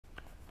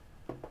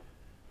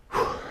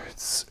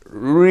It's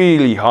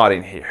really hot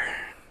in here.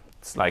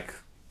 It's like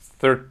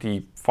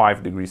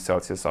 35 degrees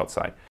Celsius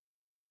outside.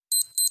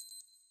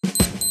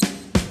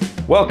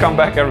 Welcome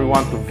back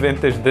everyone to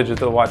Vintage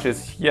Digital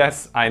Watches.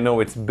 Yes, I know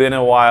it's been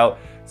a while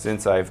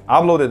since I've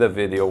uploaded a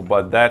video,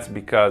 but that's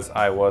because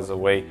I was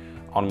away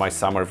on my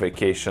summer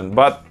vacation.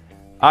 But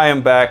I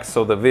am back,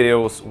 so the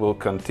videos will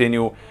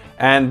continue.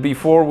 And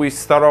before we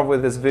start off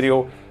with this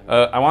video,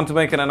 I want to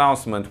make an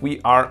announcement.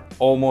 We are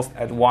almost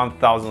at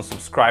 1,000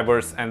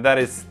 subscribers, and that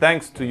is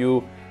thanks to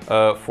you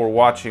for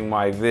watching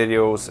my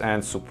videos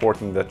and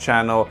supporting the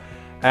channel.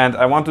 And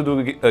I want to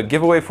do a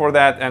giveaway for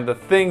that, and the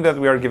thing that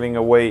we are giving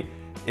away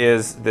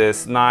is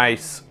this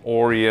nice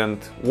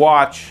Orient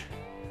watch.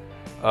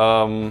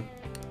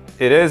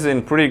 It is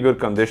in pretty good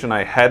condition.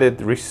 I had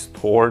it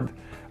restored.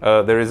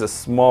 There is a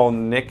small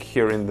nick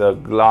here in the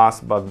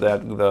glass, but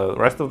the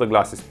rest of the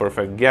glass is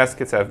perfect.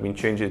 Gaskets have been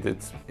changed.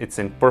 It's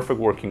in perfect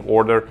working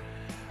order.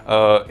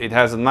 It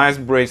has a nice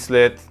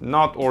bracelet,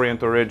 not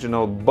Orient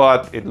original,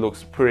 but it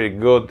looks pretty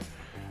good.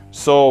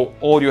 So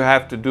all you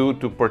have to do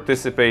to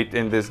participate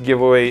in this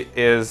giveaway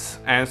is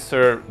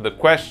answer the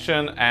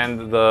question,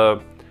 and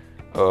the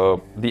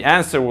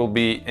answer will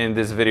be in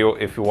this video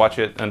if you watch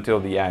it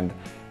until the end.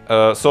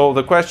 So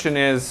the question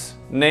is,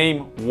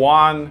 name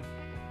one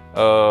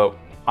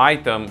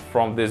item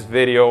from this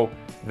video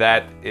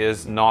that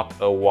is not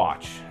a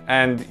watch,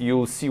 and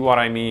you'll see what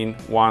I mean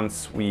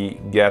once we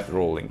get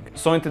rolling.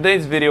 So in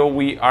today's video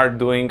we are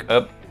doing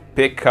a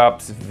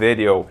pickups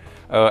video,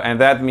 and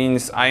that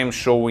means I am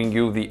showing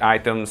you the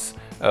items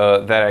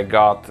that I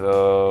got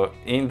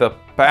in the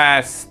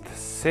past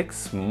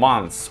 6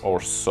 months or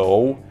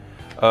so.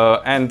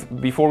 And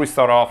before we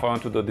start off, I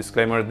want to do a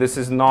disclaimer. This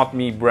is not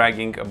me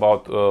bragging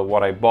about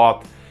what I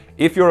bought.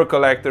 If you're a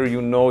collector,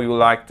 you know you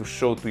like to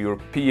show to your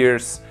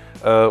peers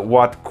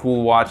what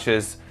cool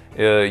watches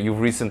you've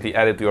recently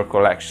added to your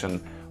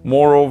collection.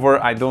 Moreover,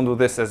 I don't do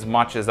this as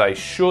much as I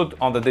should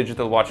on the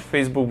Digital Watch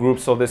Facebook group,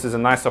 so this is a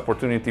nice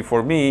opportunity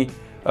for me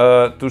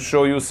to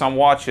show you some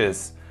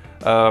watches.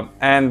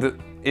 And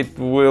it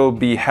will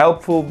be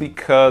helpful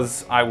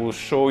because I will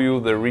show you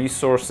the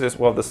resources,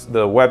 well,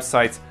 the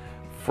websites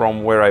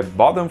from where I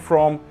bought them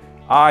from.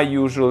 I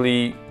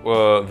usually,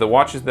 the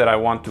watches that I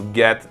want to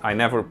get, I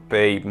never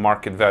pay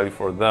market value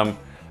for them.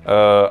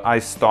 I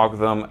stock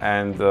them,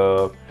 and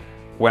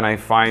when I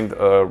find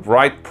a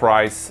right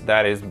price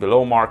that is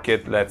below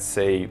market, let's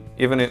say,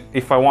 even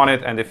if I want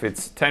it and if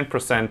it's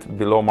 10%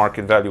 below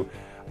market value,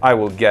 I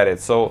will get it.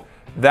 So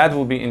that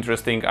will be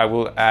interesting. I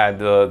will add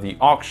the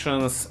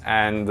auctions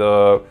and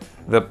the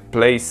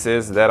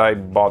places that I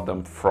bought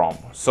them from.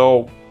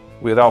 So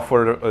without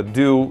further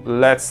ado,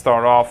 let's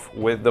start off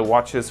with the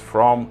watches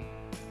from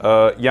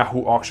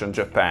Yahoo Auction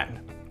Japan.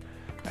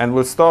 And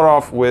we'll start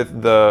off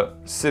with the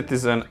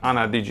Citizen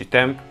Ana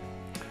Digitemp.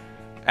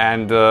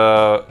 And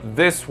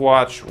this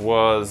watch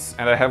was,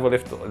 and I have a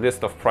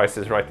list of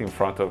prices right in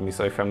front of me,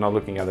 so if I'm not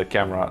looking at the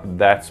camera,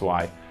 that's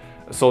why.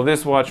 So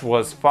this watch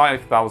was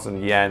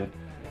 5,000 yen,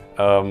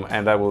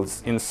 and I will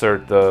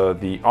insert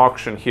the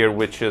auction here,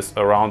 which is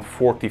around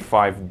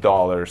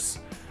 $45.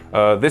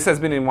 This has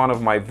been in one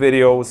of my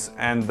videos,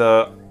 and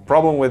the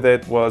problem with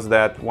it was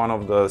that one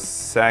of the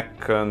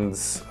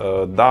seconds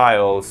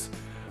dials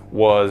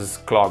was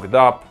clogged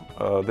up.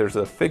 There's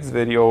a fixed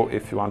video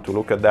if you want to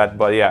look at that,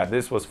 but yeah,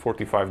 this was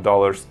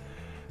 $45.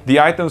 The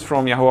items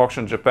from Yahoo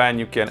Auction Japan,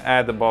 you can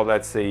add about,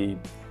 let's say,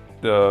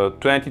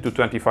 $20 to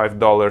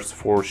 $25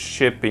 for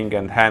shipping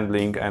and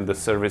handling and the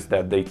service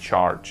that they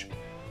charge.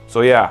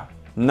 So yeah,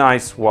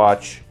 nice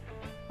watch.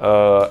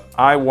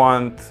 I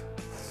want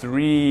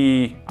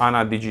 3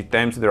 Ana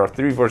Digitemps. There are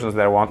 3 versions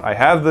that I want. I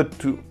have the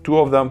two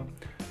of them.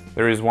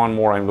 There is one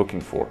more I'm looking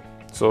for.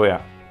 So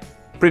yeah,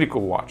 pretty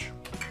cool watch.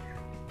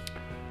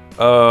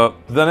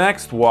 The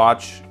next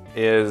watch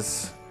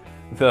is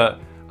the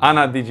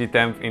Ana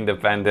Digitemp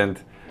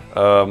Independent,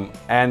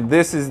 and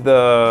this is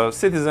the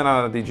Citizen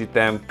Ana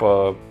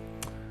Digitemp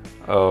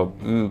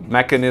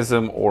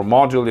mechanism or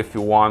module, if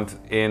you want,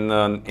 in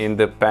an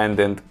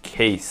independent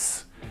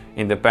case.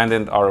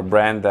 Independent are a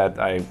brand that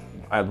I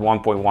at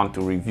one point want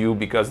to review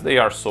because they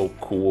are so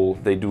cool.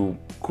 They do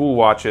cool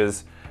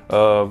watches.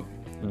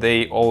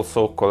 They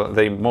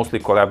mostly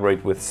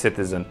collaborate with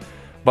Citizen.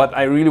 But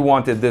I really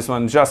wanted this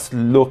one. Just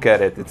look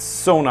at it. It's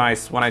so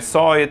nice. When I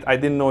saw it, I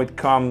didn't know it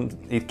came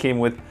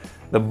with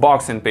the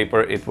box and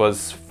paper. It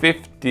was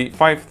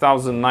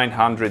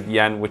 5,900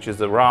 yen, which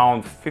is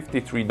around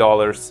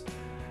 $53.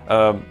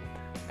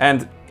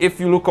 And if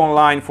you look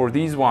online for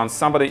these ones,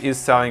 somebody is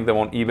selling them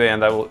on eBay,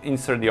 and I will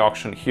insert the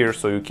auction here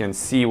so you can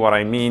see what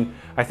I mean.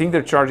 I think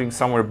they're charging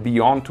somewhere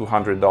beyond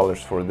 $200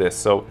 for this.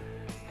 So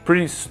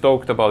pretty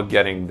stoked about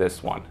getting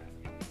this one.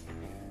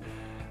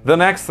 The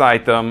next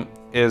item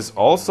is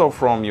also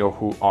from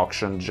Yahoo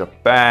Auction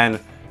Japan,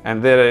 and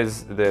there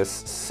is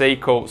this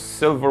Seiko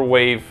Silver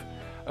Wave.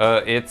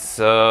 It's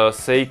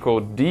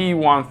Seiko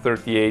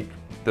D138,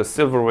 the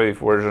Silver Wave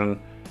version,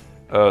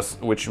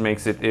 which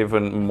makes it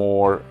even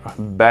more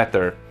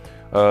better.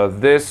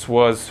 This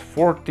was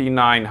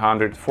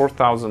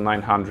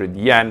 4,900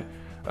 yen.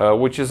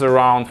 which is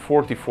around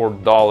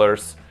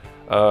 $44.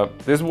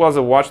 This was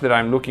a watch that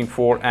I'm looking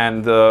for,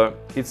 and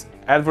it's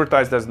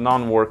advertised as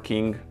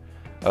non-working,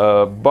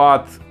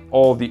 but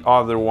all the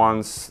other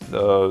ones,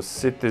 the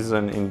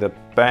Citizen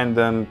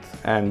Independent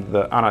and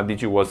the Anna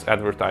Digi, was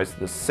advertised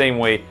the same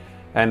way,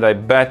 and I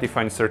bet if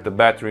I insert a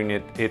battery in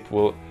it, it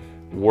will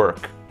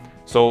work.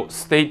 So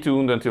stay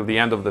tuned until the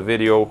end of the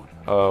video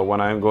when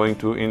I'm going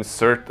to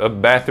insert a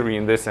battery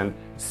in this and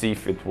see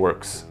if it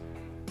works.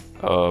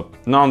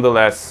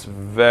 Nonetheless,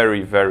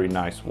 very, very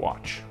nice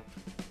watch.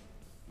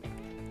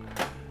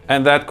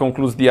 And that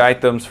concludes the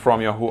items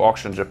from Yahoo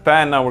Auction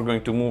Japan. Now we're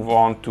going to move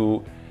on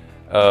to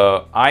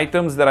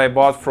items that I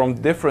bought from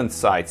different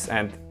sites,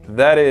 and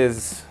that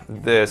is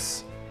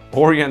this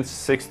Orient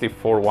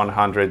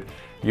 64-100.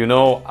 You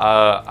know,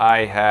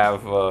 I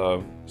have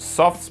a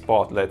soft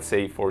spot, let's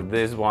say, for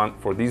these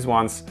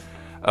ones,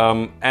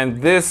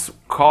 and this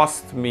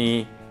cost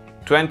me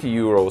 20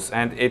 euros,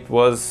 and it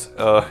was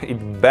it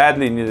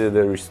badly needed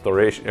a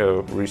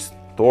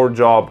restore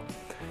job.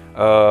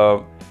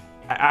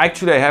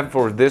 Actually, I have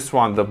for this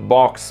one the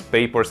box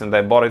papers, and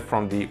I bought it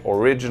from the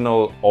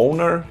original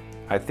owner.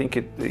 I think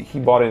he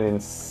bought it in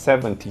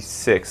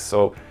 '76,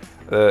 so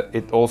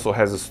it also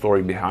has a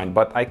story behind,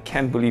 but I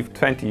can't believe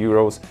 20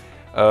 euros.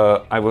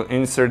 I will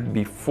insert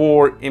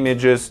before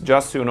images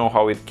just so you know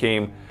how it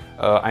came.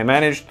 I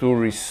managed to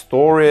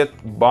restore it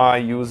by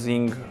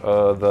using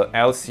the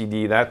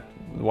LCD. That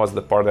was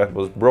the part that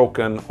was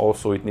broken.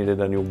 Also, it needed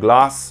a new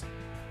glass.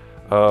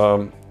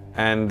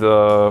 And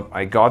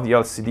I got the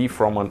LCD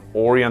from an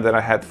Orient that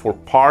I had for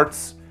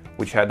parts,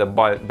 which had a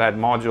bad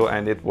module,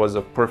 and it was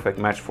a perfect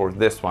match for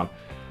this one.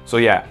 So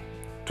yeah,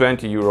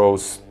 20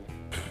 euros.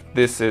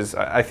 This is,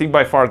 I think,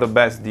 by far the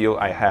best deal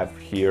I have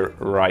here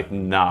right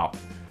now.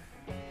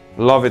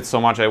 Love it so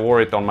much. I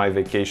wore it on my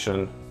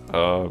vacation,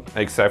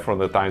 except for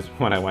the times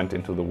when I went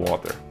into the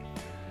water.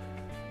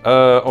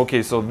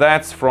 Okay, so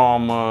that's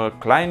from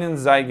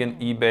Kleinanzeigen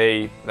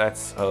eBay.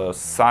 That's a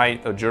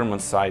site, a German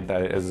site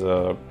that is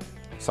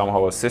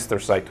somehow a sister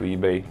site to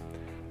eBay.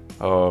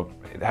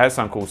 It has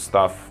some cool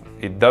stuff.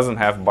 It doesn't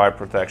have buyer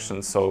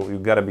protection, so you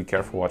gotta be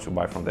careful what you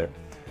buy from there.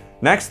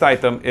 Next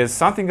item is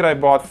something that I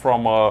bought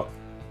from a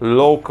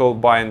local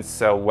buy and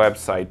sell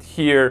website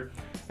here,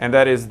 and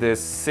that is this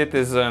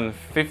Citizen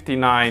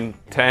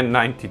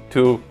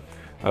 591092.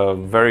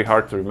 Very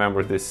hard to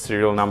remember this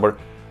serial number.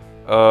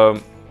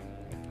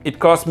 It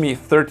cost me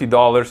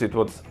 $30. It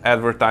was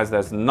advertised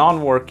as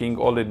non-working.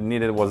 All it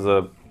needed was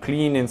a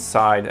clean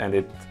inside, and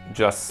it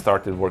just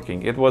started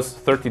working. It was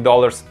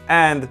 $30,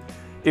 and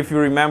if you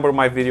remember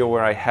my video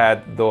where I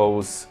had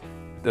those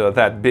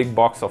that big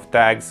box of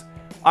tags,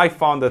 I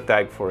found a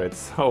tag for it.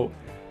 So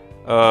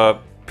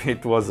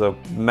it was a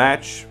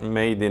match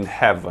made in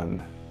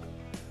heaven.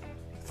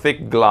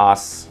 Thick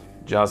glass,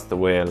 just the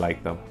way I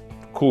like them.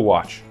 Cool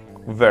watch,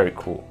 very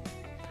cool.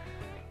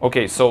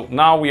 Okay, so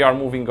now we are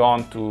moving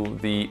on to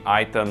the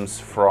items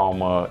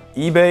from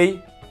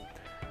eBay.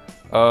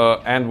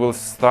 And we'll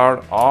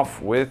start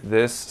off with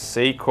this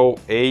Seiko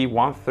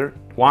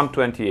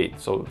A128.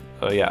 So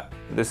yeah,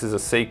 this is a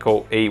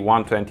Seiko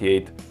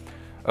A128.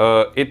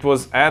 It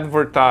was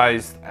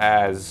advertised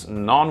as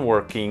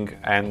non-working,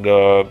 and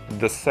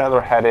the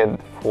seller had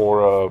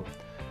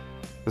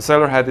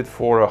it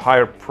for a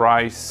higher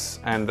price,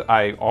 and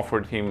I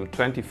offered him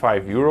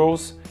 25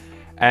 euros,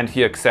 and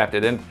he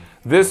accepted. And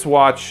this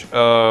watch,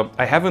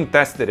 I haven't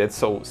tested it,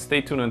 so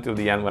stay tuned until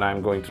the end when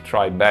I'm going to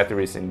try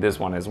batteries in this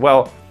one as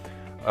well.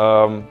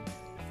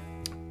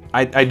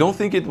 I don't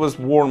think it was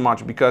worn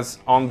much, because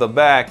on the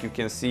back you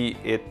can see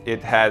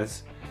it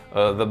has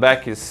the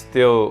back is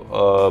still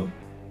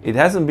it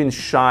hasn't been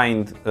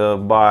shined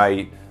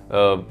by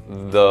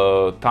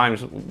the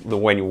times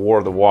when you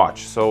wore the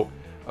watch, so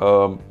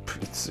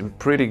it's in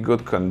pretty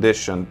good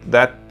condition.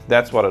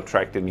 That's what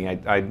attracted me.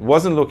 I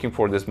wasn't looking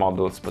for this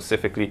model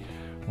specifically,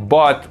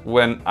 but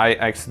when I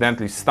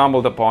accidentally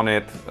stumbled upon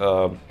it,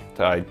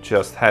 I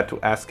just had to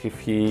ask if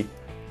he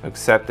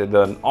accepted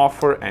an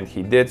offer, and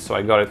he did, so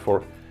I got it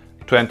for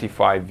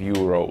 25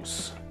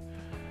 euros.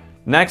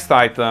 Next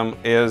item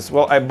is,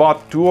 well, I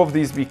bought two of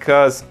these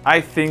because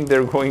I think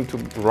they're going to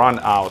run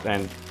out,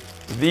 and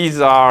these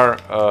are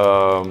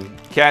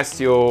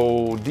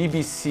Casio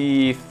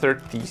DBC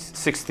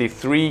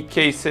 3063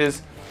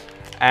 cases,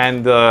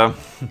 and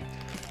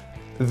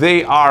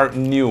they are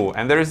new,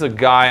 and there is a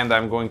guy, and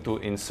I'm going to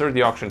insert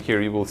the auction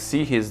here. You will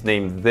see his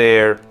name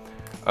there.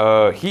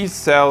 He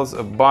sells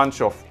a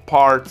bunch of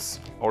parts,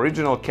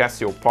 original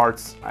Casio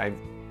parts I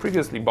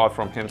previously bought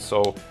from him,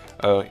 so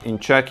in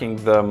checking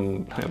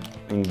them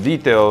in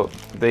detail,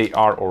 they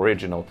are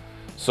original.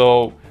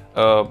 So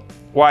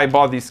why I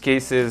bought these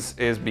cases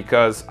is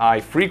because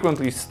I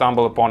frequently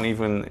stumble upon,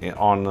 even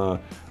on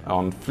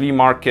flea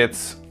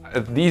markets,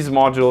 these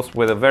modules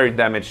with a very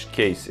damaged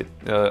case,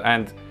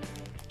 and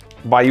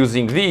by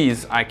using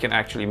these I can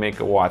actually make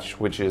a watch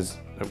which is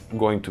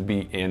going to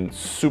be in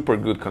super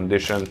good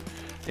condition.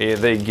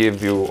 They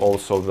give you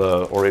also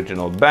the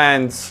original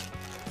bands,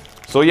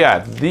 So yeah,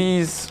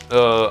 these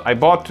I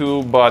bought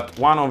two, but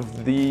one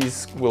of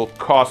these will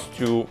cost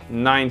you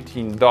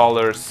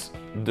 $19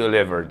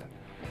 delivered.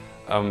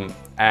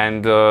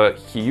 And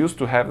he used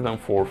to have them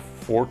for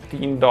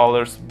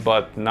 $14,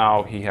 but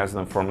now he has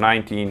them for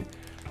 $19.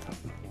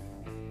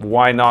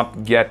 Why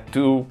not get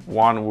two?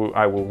 One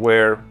I will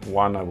wear,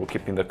 one I will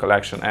keep in the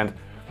collection, and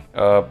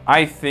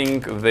I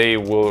think they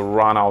will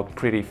run out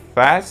pretty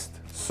fast.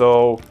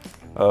 So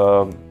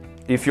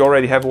if you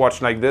already have a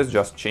watch like this,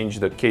 just change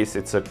the case.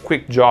 It's a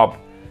quick job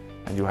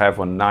and you have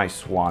a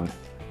nice one.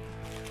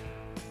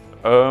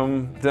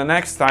 The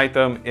next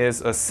item is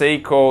a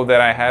Seiko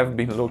that I have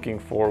been looking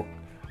for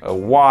a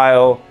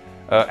while,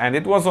 and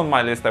it was on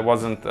my list.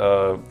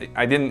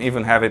 I didn't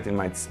even have it in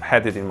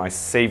my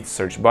saved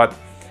search, but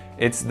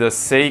it's the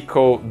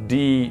Seiko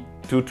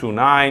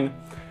D229,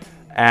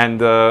 and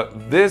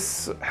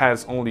this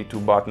has only 2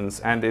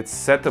 buttons, and it's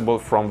settable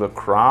from the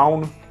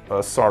crown.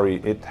 Sorry,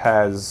 it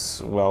has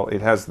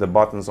the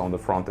buttons on the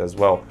front as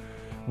well.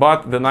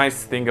 But the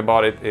nice thing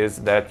about it is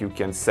that you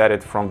can set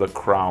it from the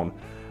crown.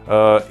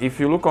 If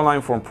you look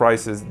online for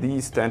prices,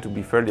 these tend to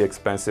be fairly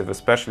expensive,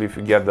 especially if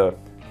you get the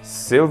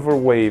Silver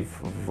Wave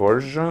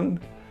version.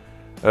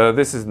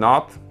 This is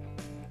not.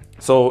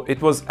 So it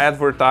was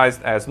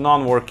advertised as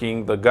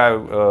non-working. The guy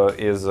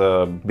is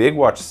a big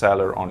watch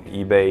seller on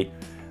eBay.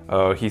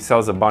 He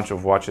sells a bunch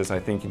of watches. I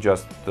think he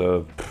just,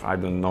 I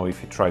don't know if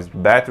he tries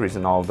batteries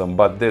in all of them,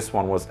 but this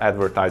one was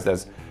advertised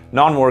as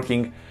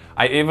non-working.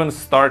 I even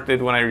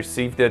started, when I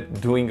received it,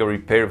 doing a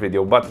repair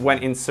video, but when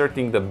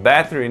inserting the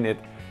battery in it,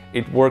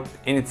 it worked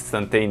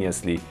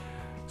instantaneously.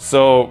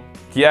 So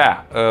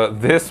yeah,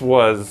 this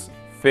was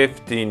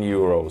 15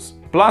 euros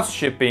plus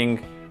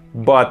shipping,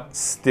 but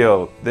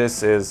still,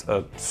 this is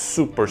a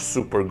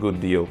super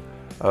good deal.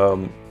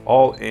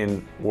 All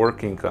in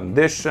working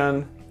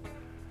condition.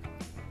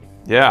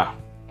 Yeah,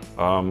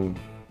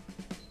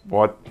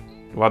 what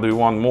do we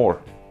want more?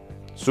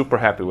 Super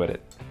happy with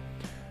it.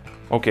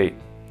 Okay,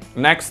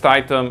 next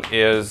item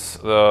is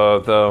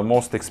the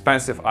most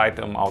expensive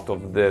item out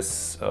of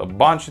this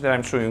bunch that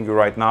I'm showing you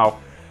right now,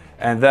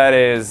 and that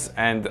is,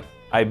 and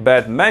I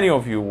bet many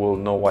of you will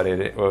know what it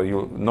is, or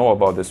you'll know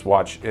about this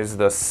watch, is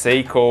the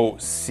Seiko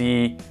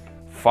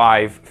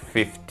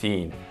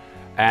C515.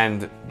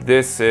 And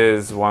this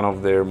is one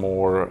of their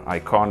more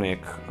iconic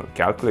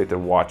calculator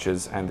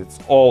watches, and it's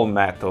all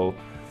metal.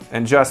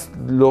 And just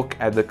look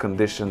at the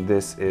condition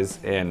this is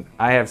in.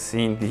 I have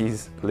seen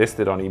these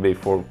listed on eBay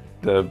for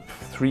the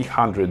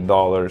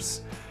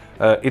 $300.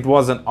 It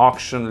was an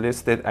auction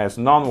listed as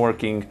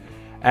non-working,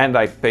 and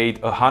I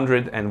paid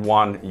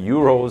 101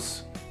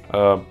 euros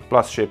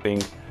plus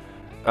shipping.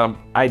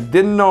 I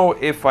didn't know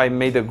if I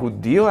made a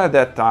good deal at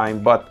that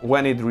time, but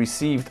when it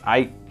received,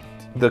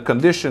 the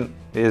condition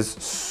is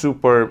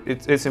super,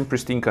 it's in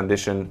pristine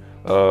condition,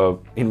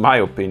 in my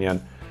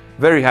opinion.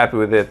 Very happy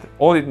with it.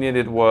 All it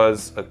needed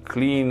was a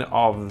clean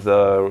of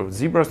the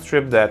zebra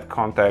strip that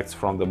contacts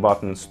from the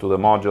buttons to the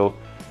module,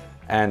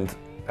 and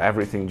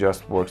everything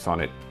just works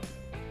on it.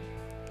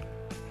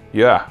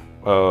 Yeah,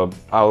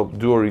 I'll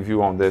do a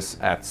review on this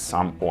at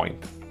some point.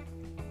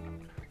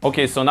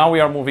 Okay, so now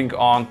we are moving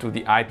on to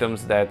the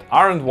items that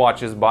aren't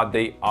watches, but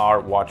they are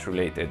watch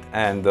related.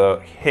 And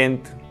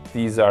hint,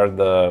 these are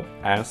the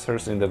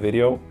answers in the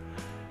video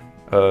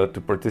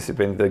to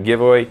participate in the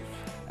giveaway.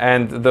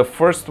 And the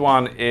first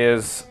one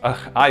is,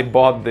 I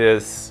bought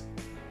this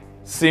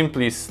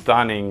simply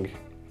stunning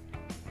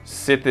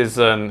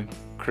Citizen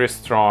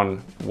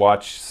Crystron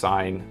watch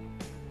sign,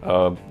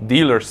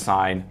 dealer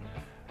sign,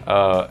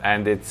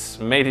 and it's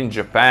made in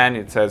Japan.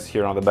 It says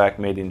here on the back,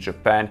 made in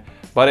Japan.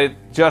 But it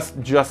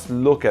just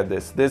look at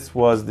this. This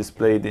was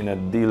displayed in a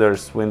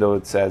dealer's window.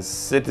 It says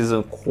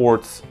Citizen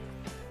Quartz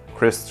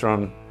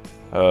Crystron,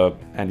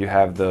 and you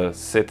have the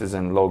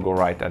Citizen logo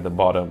right at the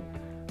bottom.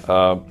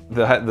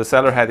 The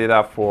seller had it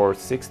up for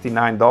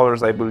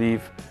 $69, I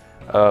believe,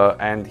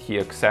 and he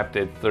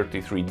accepted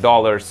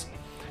 $33.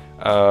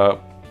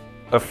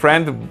 A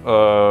friend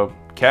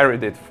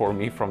carried it for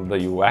me from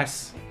the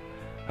US,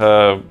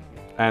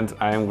 and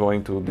I am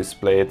going to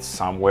display it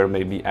somewhere,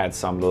 maybe add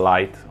some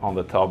light on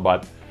the top,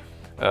 but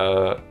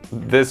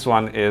this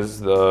one is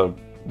the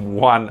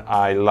one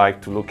I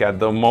like to look at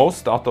the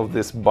most out of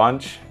this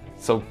bunch.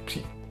 So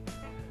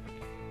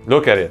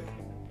look at it.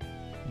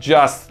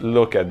 Just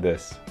look at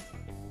this.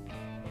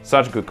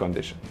 Such good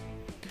condition.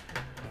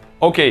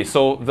 Okay,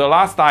 so the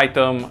last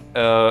item,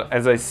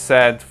 as I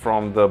said,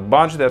 from the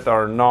bunch that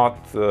are not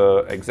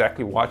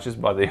exactly watches,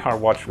 but they are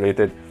watch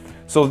related.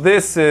 So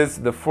this is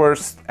the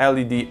first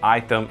LED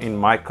item in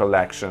my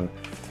collection,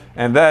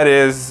 and that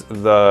is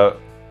the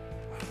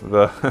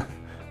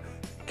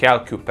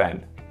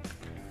CalcuPen.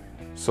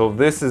 So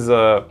this is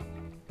a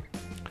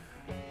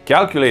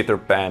calculator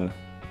pen.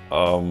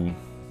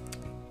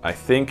 I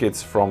think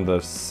it's from the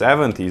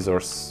 70s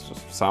or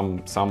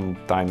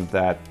sometime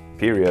that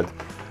period.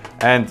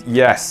 And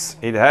yes,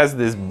 it has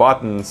these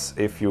buttons.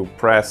 If you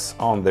press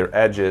on their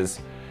edges,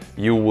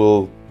 you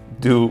will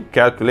do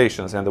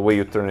calculations, and the way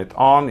you turn it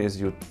on is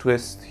you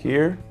twist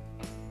here,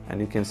 and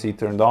you can see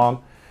turned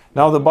on,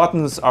 Now the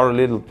buttons are a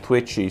little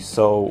twitchy,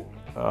 so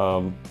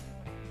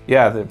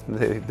yeah,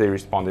 they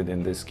responded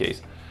in this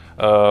case.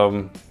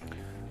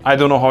 I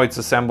don't know how it's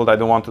assembled. I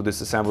don't want to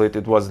disassemble it.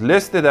 It was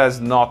listed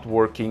as not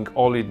working.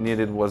 All it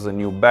needed was a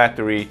new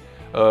battery.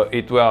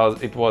 It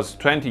was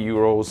 20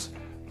 euros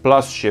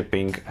plus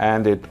shipping,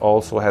 and it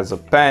also has a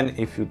pen.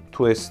 If you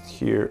twist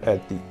here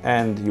at the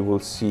end, you will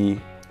see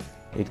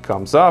it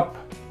comes up,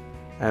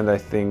 and I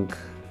think,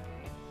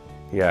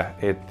 yeah,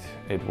 it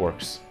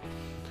works.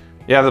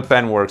 Yeah, the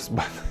pen works,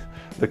 but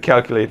the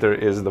calculator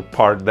is the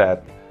part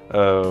that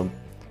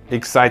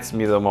excites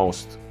me the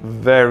most.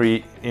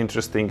 Very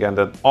interesting and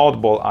an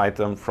oddball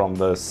item from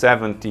the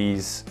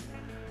 70s.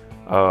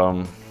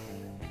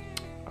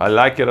 I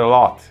like it a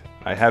lot,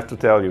 I have to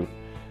tell you.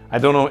 I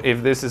don't know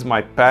if this is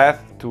my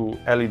path to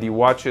LED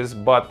watches,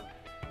 but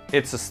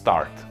it's a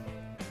start.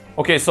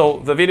 Okay, so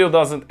the video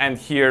doesn't end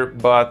here,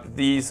 but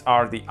these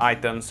are the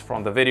items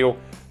from the video.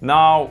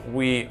 Now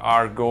we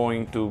are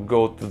going to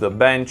go to the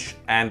bench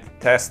and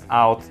test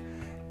out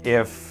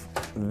if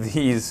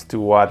these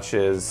two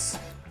watches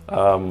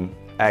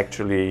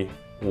actually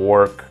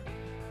work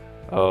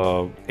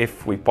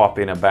if we pop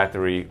in a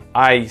battery.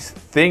 I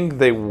think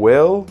they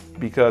will,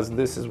 because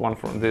this one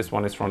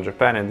is from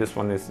Japan and this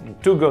one is in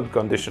too good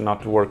condition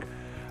not to work.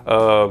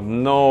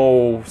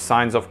 No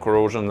signs of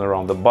corrosion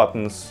around the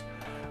buttons.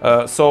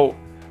 So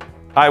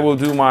I will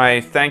do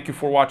my thank you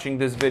for watching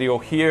this video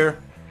here.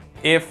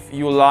 If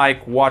you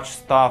like watch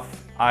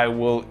stuff, I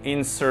will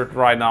insert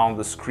right now on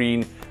the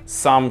screen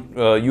some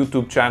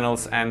YouTube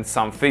channels and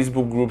some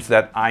Facebook groups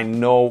that I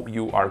know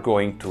you are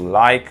going to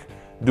like.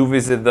 Do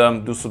visit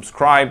them, do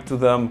subscribe to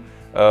them.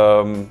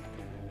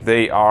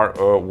 They are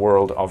a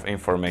world of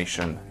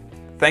information.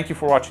 Thank you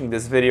for watching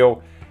this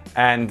video,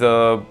 and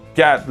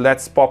yeah,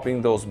 let's pop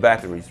in those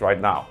batteries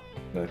right now.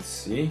 Let's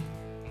see.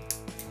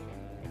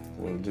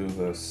 We'll do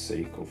the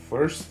Seiko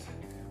first.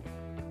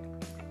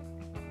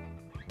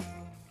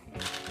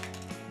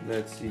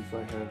 Let's see if I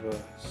have a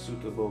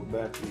suitable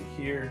battery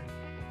here.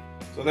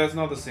 So that's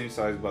not the same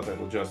size, but I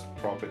will just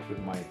prop it with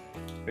my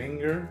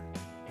finger.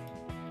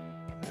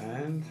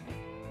 And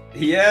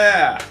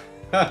yeah!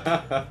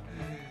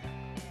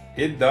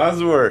 It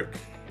does work.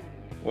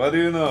 What do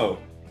you know?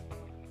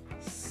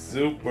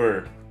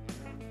 Super.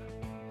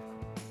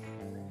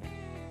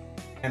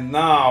 And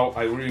now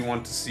I really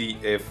want to see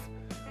if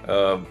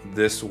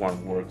this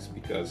one works,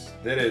 because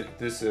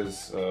this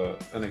is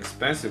an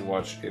expensive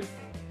watch if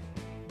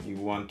you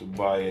want to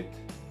buy it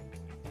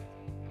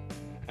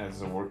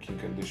as a working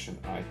condition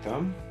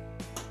item.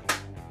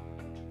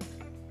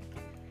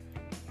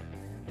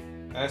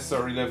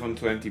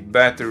 SR1120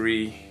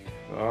 battery.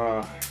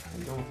 I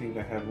don't think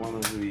I have one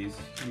of these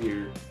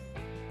here.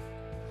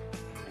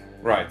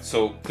 Right,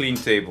 so clean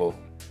table.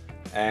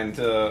 And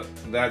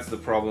that's the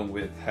problem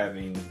with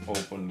having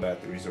open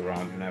batteries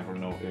around. You never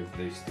know if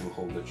they still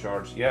hold the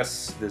charge.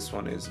 Yes, this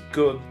one is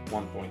good,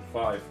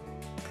 1.5.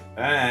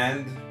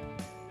 And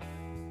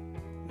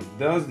it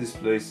does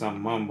display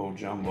some mumbo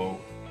jumbo.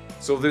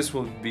 So this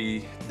will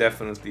be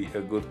definitely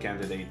a good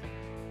candidate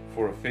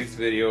for a fixed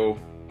video.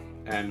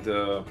 And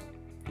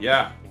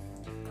yeah,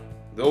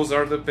 those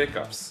are the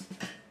pickups.